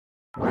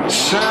Sound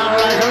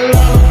like a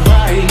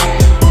lullaby.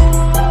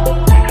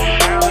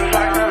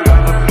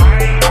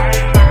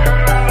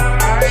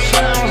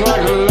 Sounds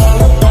like a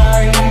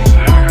lullaby.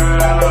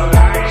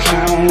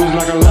 Sounds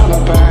like a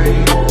lullaby.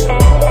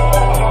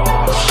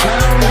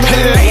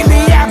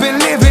 Lately I've been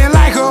living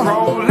like a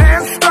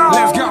rolling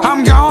stone.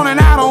 I'm gone and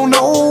I don't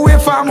know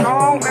if I'm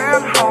home.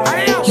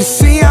 You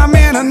see I'm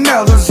in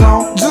another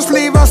zone. Just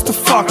leave us the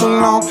fuck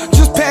alone.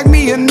 Just pack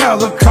me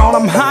another cone.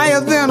 I'm higher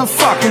than a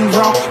fucking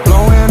drone.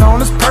 Blowing on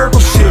this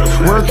purple shit.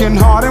 Working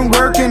hard and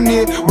working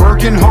it.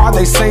 Working hard,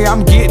 they say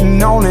I'm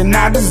getting on and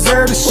I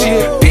deserve the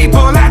shit. People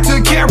I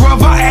took care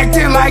of are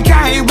acting like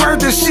I ain't worth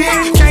the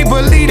shit. Can't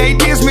believe they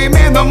diss me,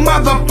 man, the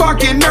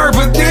motherfucking nerve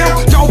of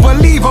them. Don't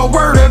believe a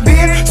word of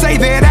it. Say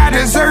that I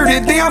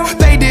deserted them.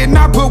 They did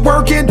not put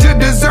work in to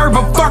deserve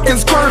a fucking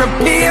squirt of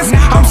piss.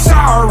 I'm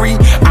sorry,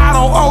 I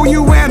don't owe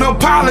you an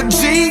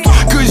apology,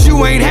 cause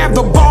you ain't have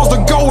the balls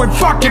to go and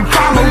fucking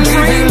follow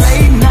dreams.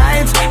 Late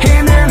nights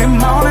and early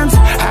mornings,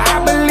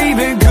 I believe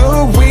in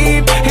good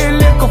weed and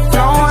liquor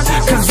flowing,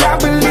 cause I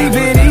believe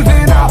that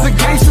even all the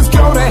gangsters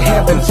go to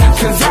heaven.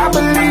 Cause I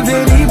believe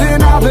that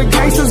even all the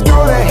gangsters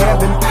go to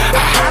heaven.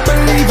 I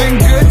believe in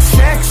good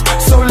sex,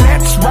 so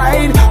let's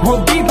ride.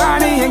 We'll be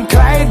Bonnie and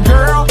Clyde,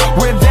 girl,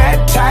 we're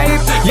that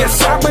type.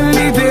 Yes, I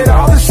believe that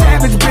all the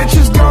savage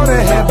bitches go to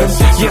heaven.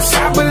 Yes,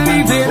 I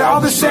believe that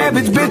all the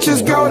savage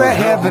bitches go to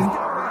heaven.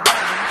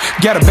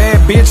 Got a bad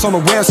bitch on the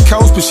west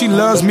coast, but she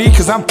loves me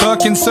cause I'm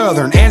fucking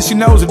southern. And she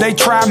knows if they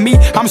try me,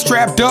 I'm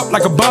strapped up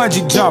like a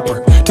bungee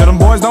jumper. Tell them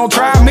boys don't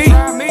try me,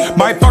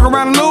 might fuck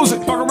around and lose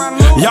it.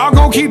 Y'all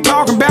gon' keep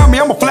talking about me,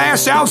 I'ma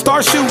flash out,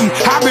 start shooting.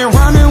 I've been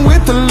running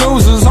with the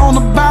losers, on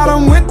the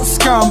bottom with the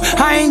scum.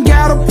 I ain't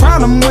got a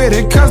problem with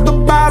it, cause the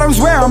bottom's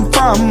where I'm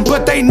from.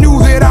 But they knew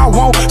that I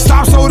won't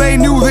stop, so they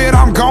knew that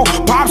I'm gon'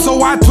 pop.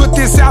 So I put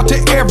this out to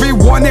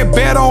everyone that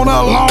bet on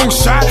a long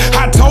shot.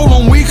 I told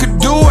them we could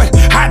do it,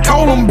 I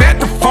told them bet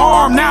the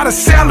farm, now to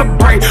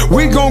celebrate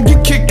we gon'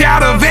 get kicked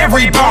out of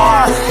every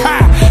bar.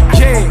 Ha,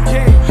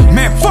 yeah,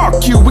 man,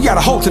 fuck you, we got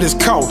a hold to this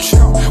culture.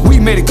 We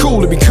made it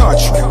cool to be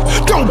country.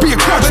 Don't be a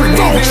country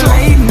vulture.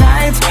 Late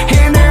nights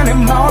and early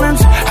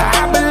mornings,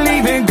 I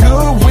believe in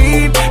good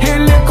weed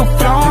and liquor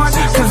flowing,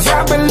 cause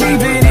I believe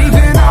that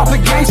even all the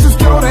gangsters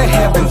go to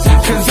heaven.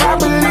 Cause I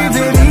believe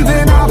that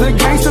even all the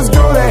gangsters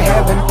go to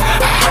heaven.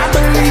 I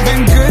believe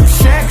in good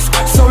sex,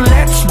 so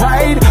let's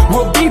ride.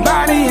 We'll be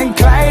Bonnie and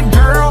Clyde,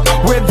 girl,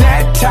 we're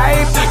that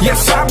type.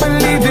 Yes, I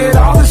believe that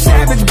all the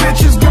savage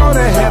bitches go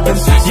to heaven.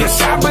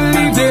 Yes, I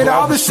believe that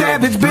all the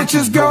savage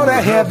bitches go to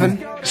heaven.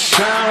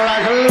 Sound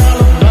like a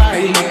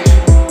lullaby.